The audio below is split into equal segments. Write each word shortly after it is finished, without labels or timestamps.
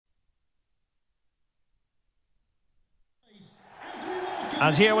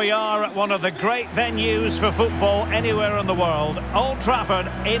And here we are at one of the great venues for football anywhere in the world, Old Trafford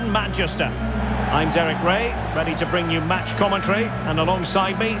in Manchester. I'm Derek Ray, ready to bring you match commentary, and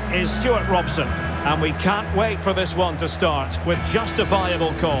alongside me is Stuart Robson. And we can't wait for this one to start with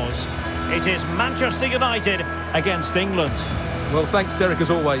justifiable cause. It is Manchester United against England. Well, thanks, Derek, as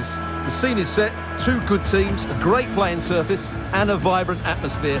always. The scene is set, two good teams, a great playing surface and a vibrant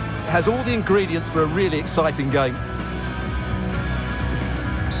atmosphere. It has all the ingredients for a really exciting game.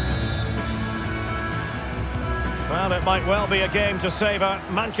 Well, it might well be a game to savour.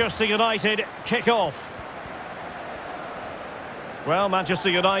 Manchester United kick off. Well, Manchester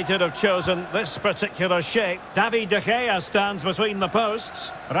United have chosen this particular shape. David De Gea stands between the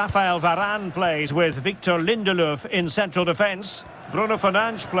posts. Rafael Varane plays with Victor Lindelof in central defence. Bruno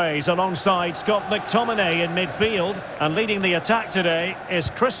Fernandes plays alongside Scott McTominay in midfield. And leading the attack today is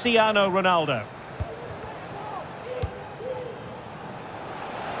Cristiano Ronaldo.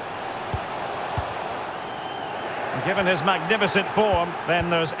 Given his magnificent form,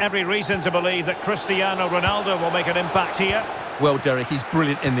 then there's every reason to believe that Cristiano Ronaldo will make an impact here. Well, Derek, he's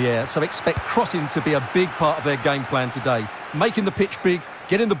brilliant in the air, so expect crossing to be a big part of their game plan today. Making the pitch big,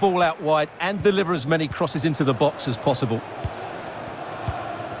 getting the ball out wide, and deliver as many crosses into the box as possible.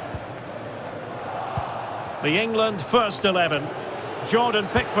 The England first 11. Jordan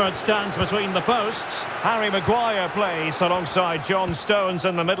Pickford stands between the posts. Harry Maguire plays alongside John Stones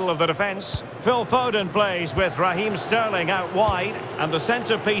in the middle of the defence. Phil Foden plays with Raheem Sterling out wide. And the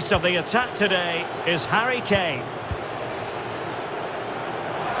centrepiece of the attack today is Harry Kane.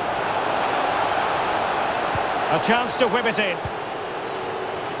 A chance to whip it in.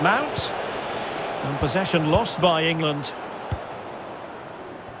 Mount. And possession lost by England.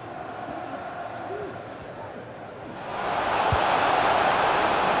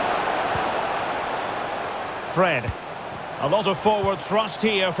 Fred. A lot of forward thrust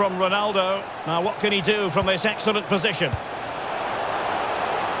here from Ronaldo. Now what can he do from this excellent position?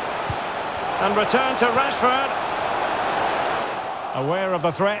 And return to Rashford. Aware of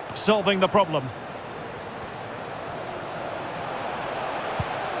the threat, solving the problem.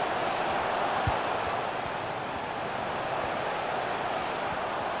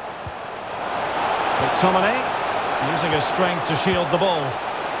 McTominay using his strength to shield the ball.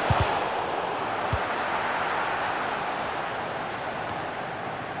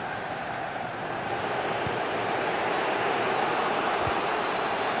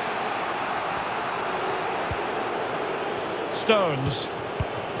 Stones.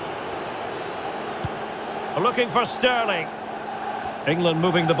 Looking for Sterling. England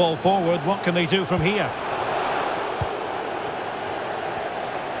moving the ball forward. What can they do from here?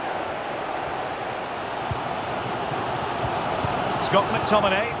 Scott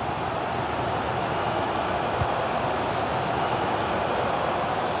McTominay.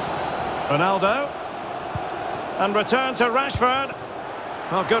 Ronaldo. And return to Rashford.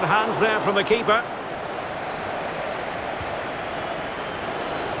 Well, good hands there from the keeper.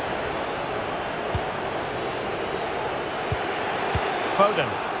 Foden.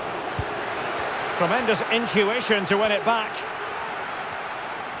 Tremendous intuition to win it back.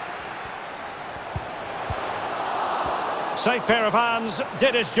 Safe pair of hands,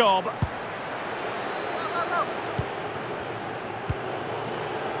 did his job.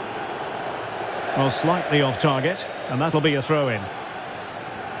 Well, slightly off target, and that'll be a throw-in.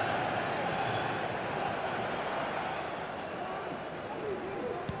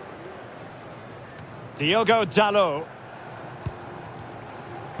 Diogo Dalot.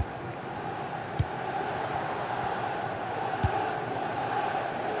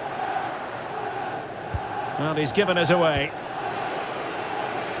 Well, he's given us away.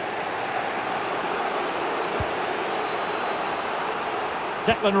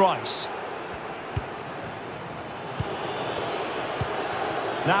 Declan Rice.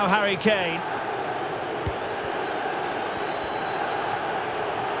 Now Harry Kane.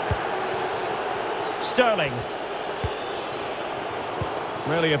 Sterling.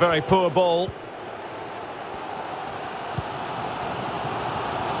 Really a very poor ball.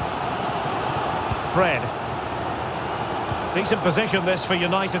 Fred. Decent position this for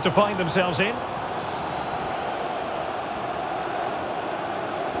United to find themselves in.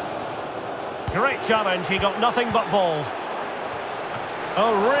 Great challenge, he got nothing but ball.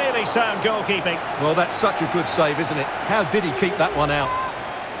 Oh, really sound goalkeeping. Well, that's such a good save, isn't it? How did he keep that one out?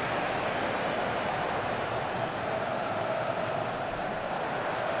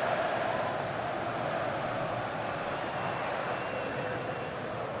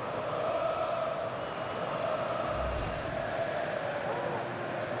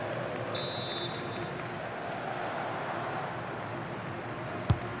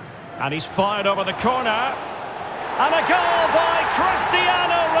 And he's fired over the corner. And a goal by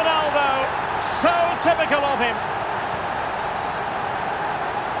Cristiano Ronaldo. So typical of him.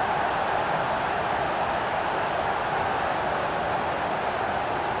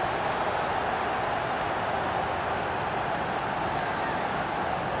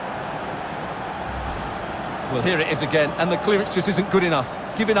 Well, here it is again, and the clearance just isn't good enough.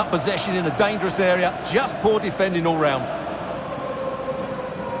 Giving up possession in a dangerous area, just poor defending all round.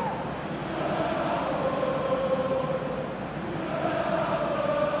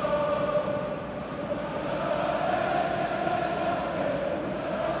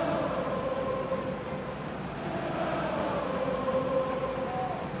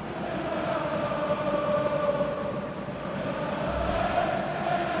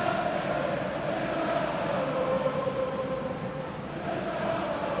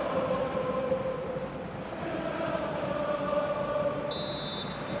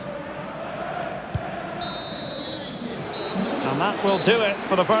 And that will do it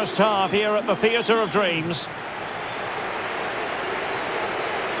for the first half here at the Theatre of Dreams.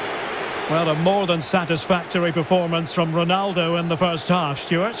 Well, a more than satisfactory performance from Ronaldo in the first half,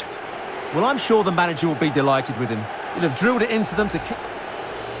 Stuart. Well, I'm sure the manager will be delighted with him. He'll have drilled it into them to kick.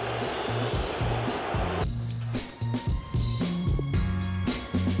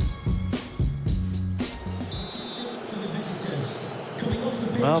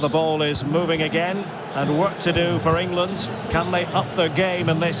 Well, the ball is moving again, and work to do for England. Can they up their game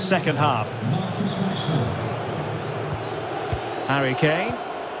in this second half? Harry Kane.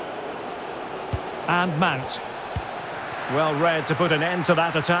 And Mount. Well read to put an end to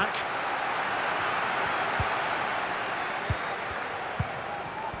that attack.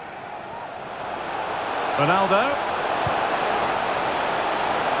 Ronaldo.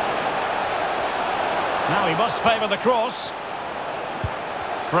 Now he must favour the cross.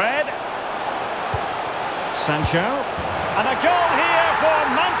 Fred. Sancho. And a goal here for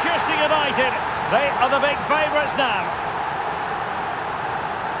Manchester United. They are the big favourites now.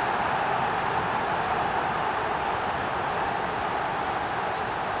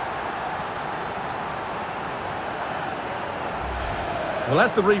 Well,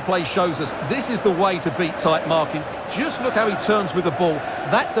 as the replay shows us, this is the way to beat tight marking. Just look how he turns with the ball.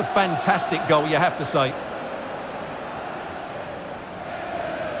 That's a fantastic goal, you have to say.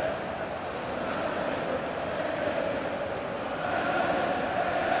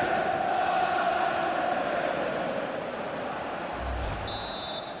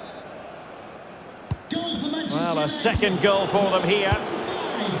 Well, a second goal for them here.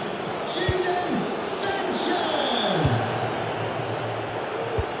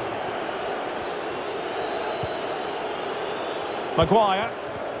 Maguire.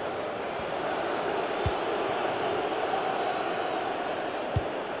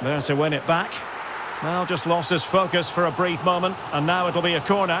 There to win it back. Well, just lost his focus for a brief moment, and now it'll be a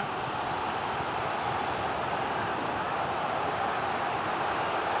corner.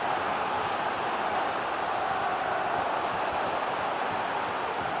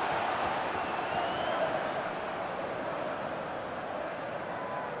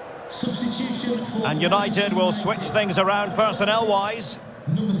 Substitution for and United will switch things around personnel-wise.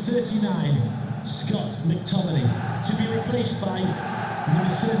 Number 39, Scott McTominay, to be replaced by number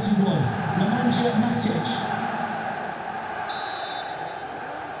 31, Nemanja Matic.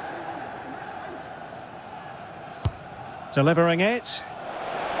 Delivering it.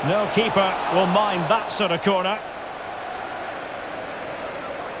 No keeper will mind that sort of corner.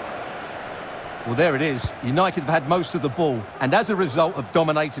 Well, there it is. United have had most of the ball, and as a result have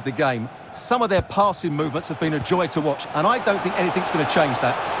dominated the game. Some of their passing movements have been a joy to watch, and I don't think anything's going to change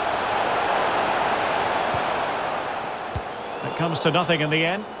that. It comes to nothing in the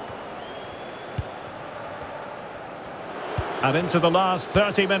end. And into the last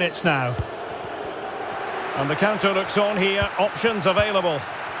 30 minutes now. And the counter looks on here. Options available.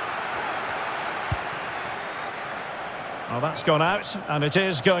 Well, that's gone out, and it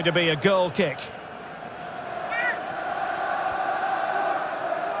is going to be a goal kick.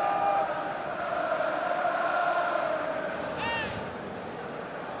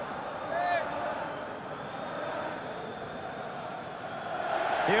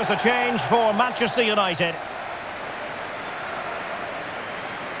 Here's a change for Manchester United.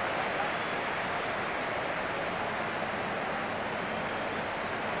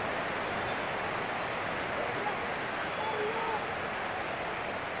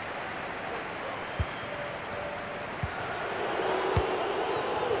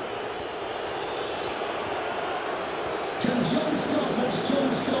 John Scott, that's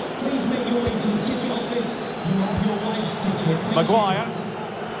John Scott. Please make your way to the ticket office. You have your wife's ticket. Maguire.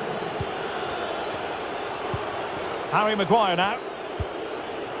 Harry Maguire now.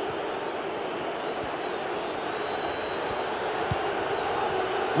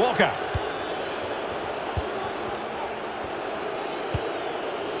 Walker.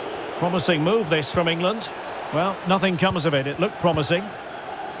 Promising move this from England. Well, nothing comes of it. It looked promising.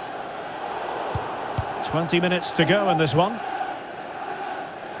 20 minutes to go in this one.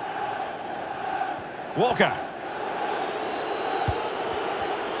 Walker.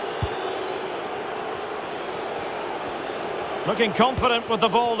 Looking confident with the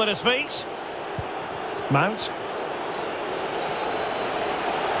ball at his feet. Mount.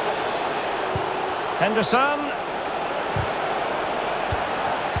 Henderson.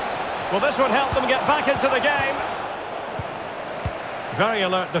 Well, this would help them get back into the game. Very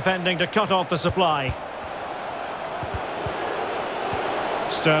alert defending to cut off the supply.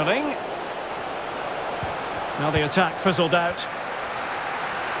 Sterling. Now the attack fizzled out.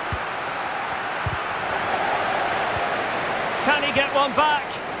 Can he get one back?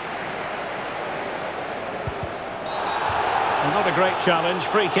 Not a great challenge.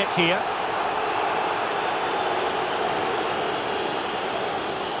 Free kick here.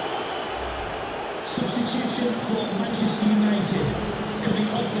 Substitution for Manchester United coming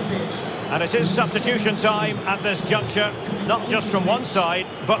off the pitch. And it is substitution time at this juncture, not just from one side,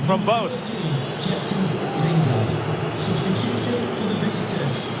 but from both. Substitution for the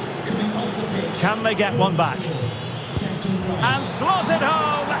visitors coming off the pitch. Can they get one back? And slots it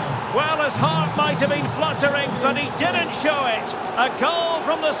home. Well, his heart might have been fluttering, but he didn't show it. A goal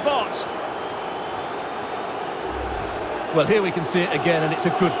from the spot. Well, here we can see it again, and it's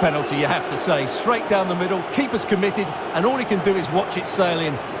a good penalty, you have to say. Straight down the middle, keeper's committed, and all he can do is watch it sail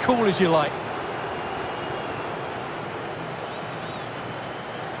in. Cool as you like.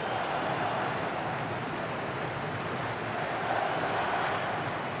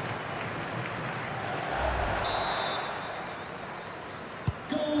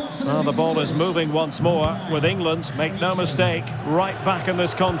 Well, the ball is moving once more with England, make no mistake, right back in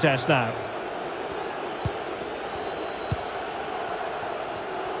this contest now.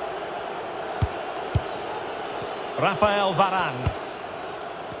 Rafael Varane.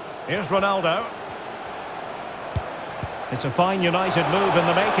 Here's Ronaldo. It's a fine United move in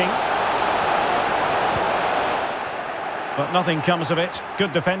the making. But nothing comes of it.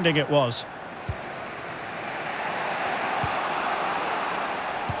 Good defending it was.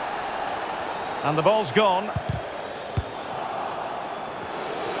 And the ball's gone.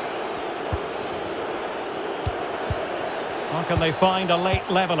 How can they find a late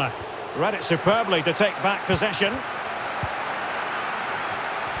leveller? Read it superbly to take back possession.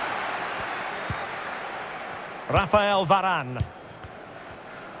 Rafael Varane.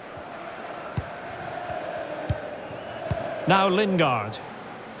 Now Lingard.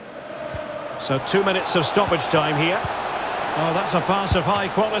 So 2 minutes of stoppage time here. Oh, that's a pass of high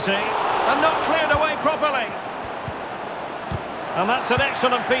quality. And not cleared away properly. And that's an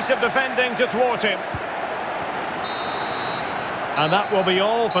excellent piece of defending to thwart him. And that will be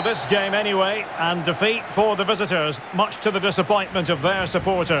all for this game anyway. And defeat for the visitors, much to the disappointment of their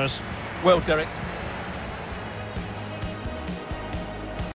supporters. Well, Derek,